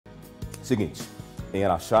Seguinte, em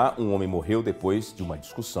Araxá, um homem morreu depois de uma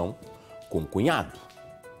discussão com o cunhado.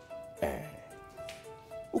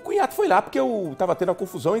 O cunhado foi lá porque estava tendo uma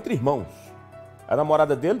confusão entre irmãos. A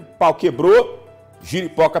namorada dele, pau quebrou,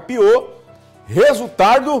 giripoca piou,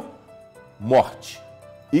 resultado, morte.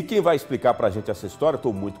 E quem vai explicar pra gente essa história,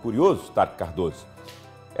 estou muito curioso, Tarco Cardoso,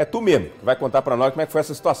 é tu mesmo, que vai contar pra nós como é que foi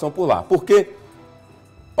essa situação por lá. Porque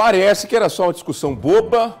parece que era só uma discussão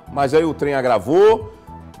boba, mas aí o trem agravou,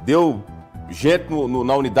 deu gente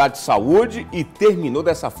na unidade de saúde e terminou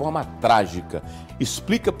dessa forma trágica.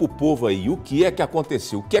 Explica pro povo aí o que é que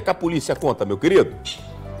aconteceu, o que é que a polícia conta, meu querido?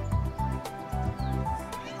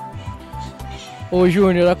 Ô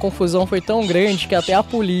Júnior, a confusão foi tão grande que até a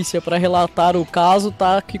polícia, para relatar o caso,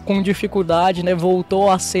 tá aqui com dificuldade, né?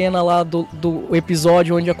 Voltou à cena lá do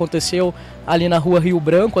episódio onde aconteceu, ali na rua Rio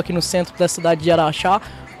Branco, aqui no centro da cidade de Araxá,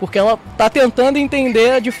 porque ela tá tentando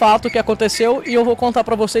entender de fato o que aconteceu e eu vou contar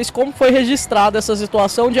para vocês como foi registrada essa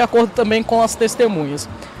situação de acordo também com as testemunhas.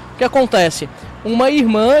 O que acontece? Uma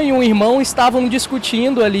irmã e um irmão estavam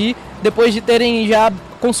discutindo ali, depois de terem já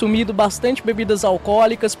consumido bastante bebidas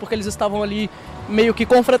alcoólicas, porque eles estavam ali meio que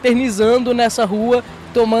confraternizando nessa rua,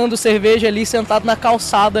 tomando cerveja ali, sentado na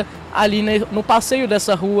calçada, ali no passeio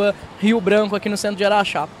dessa rua Rio Branco, aqui no centro de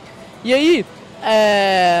Araxá. E aí,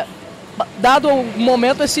 dado o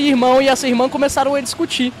momento, esse irmão e essa irmã começaram a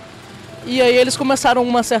discutir. E aí eles começaram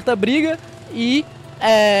uma certa briga e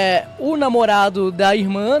o namorado da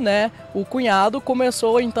irmã, né, o cunhado,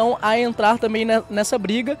 começou então a entrar também nessa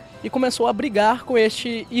briga e começou a brigar com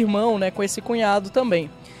este irmão, né, com esse cunhado também.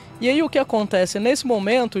 E aí o que acontece? Nesse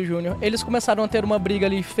momento, Júnior, eles começaram a ter uma briga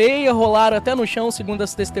ali feia, rolaram até no chão, segundo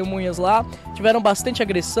as testemunhas lá, tiveram bastante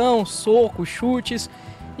agressão, socos, chutes,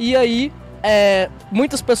 e aí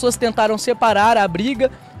muitas pessoas tentaram separar a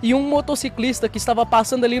briga e um motociclista que estava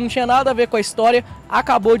passando ali, não tinha nada a ver com a história,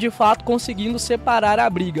 acabou de fato conseguindo separar a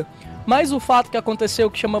briga. Mas o fato que aconteceu,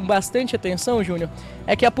 que chama bastante atenção, Júnior,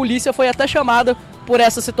 é que a polícia foi até chamada por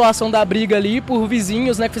essa situação da briga ali, por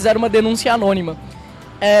vizinhos, né, que fizeram uma denúncia anônima.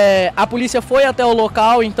 A polícia foi até o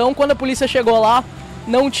local, então quando a polícia chegou lá,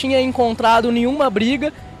 não tinha encontrado nenhuma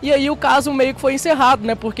briga, e aí o caso meio que foi encerrado,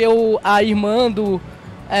 né, porque a irmã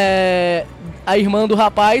do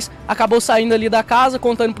rapaz acabou saindo ali da casa,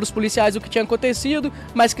 contando para os policiais o que tinha acontecido,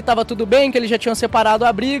 mas que estava tudo bem, que eles já tinham separado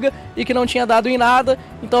a briga e que não tinha dado em nada,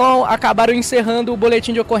 então acabaram encerrando o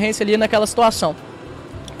boletim de ocorrência ali naquela situação.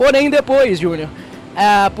 Porém depois, Júnior,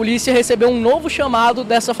 a polícia recebeu um novo chamado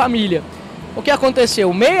dessa família. O que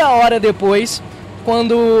aconteceu? Meia hora depois,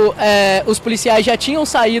 quando os policiais já tinham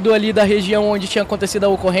saído ali da região onde tinha acontecido a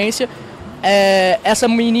ocorrência, essa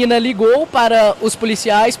menina ligou para os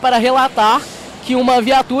policiais para relatar que uma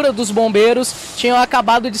viatura dos bombeiros tinha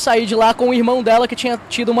acabado de sair de lá com o irmão dela que tinha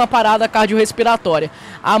tido uma parada cardiorrespiratória.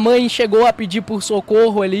 A mãe chegou a pedir por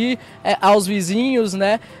socorro ali aos vizinhos,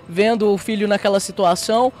 né, vendo o filho naquela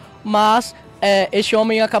situação, mas este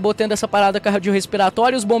homem acabou tendo essa parada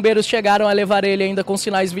cardiorrespiratória. Os bombeiros chegaram a levar ele ainda com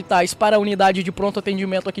sinais vitais para a unidade de pronto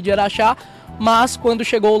atendimento aqui de Araxá, mas quando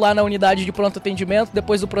chegou lá na unidade de pronto atendimento,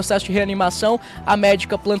 depois do processo de reanimação, a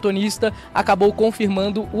plantonista acabou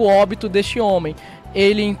confirmando o óbito deste homem.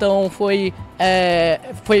 Ele então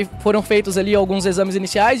foram feitos ali alguns exames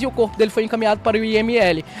iniciais e o corpo dele foi encaminhado para o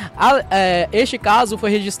IML. Este caso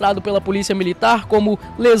foi registrado pela Polícia Militar como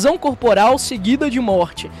lesão corporal seguida de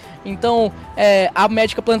morte. Então, a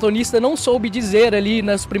médica plantonista não soube dizer ali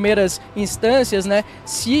nas primeiras instâncias, né,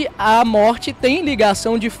 se a morte tem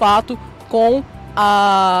ligação de fato com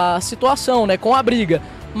a situação, né, com a briga.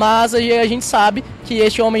 Mas aí a gente sabe que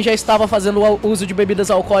este homem já estava fazendo uso de bebidas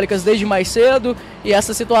alcoólicas desde mais cedo e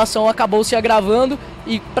essa situação acabou se agravando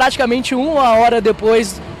e praticamente uma hora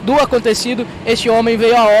depois do acontecido, este homem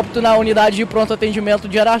veio a óbito na unidade de pronto atendimento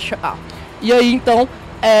de Araxá. E aí então,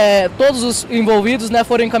 todos os envolvidos, né,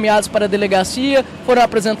 foram encaminhados para a delegacia, foram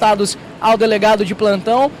apresentados ao delegado de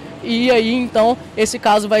plantão e aí então esse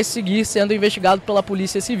caso vai seguir sendo investigado pela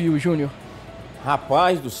Polícia Civil, Júnior.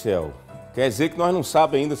 Rapaz do céu! Quer dizer que nós não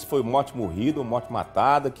sabemos ainda se foi morte morrida ou morte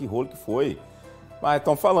matada, que rolo que foi. Mas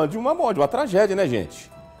estão falando de uma morte, de uma tragédia, né, gente?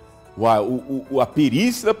 A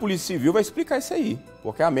perícia da Polícia Civil vai explicar isso aí.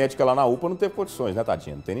 Porque a médica lá na UPA não teve condições, né,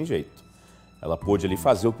 tadinha? Não tem nem jeito. Ela pôde ali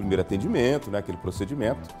fazer o primeiro atendimento, né, aquele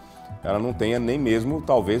procedimento. Ela não tenha nem mesmo,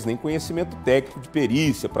 talvez, nem conhecimento técnico de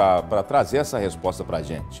perícia para trazer essa resposta pra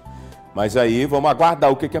gente. Mas aí vamos aguardar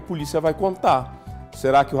o que a polícia vai contar.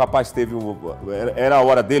 Será que o rapaz era a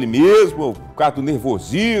hora dele mesmo, por causa do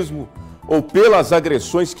nervosismo, ou pelas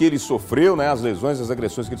agressões que ele sofreu, né? As lesões, as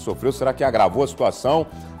agressões que ele sofreu, será que agravou a situação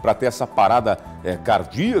para ter essa parada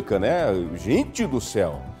cardíaca, né? Gente do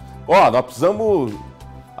céu! Ó, nós precisamos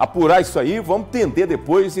apurar isso aí, vamos entender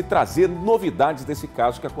depois e trazer novidades desse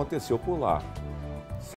caso que aconteceu por lá.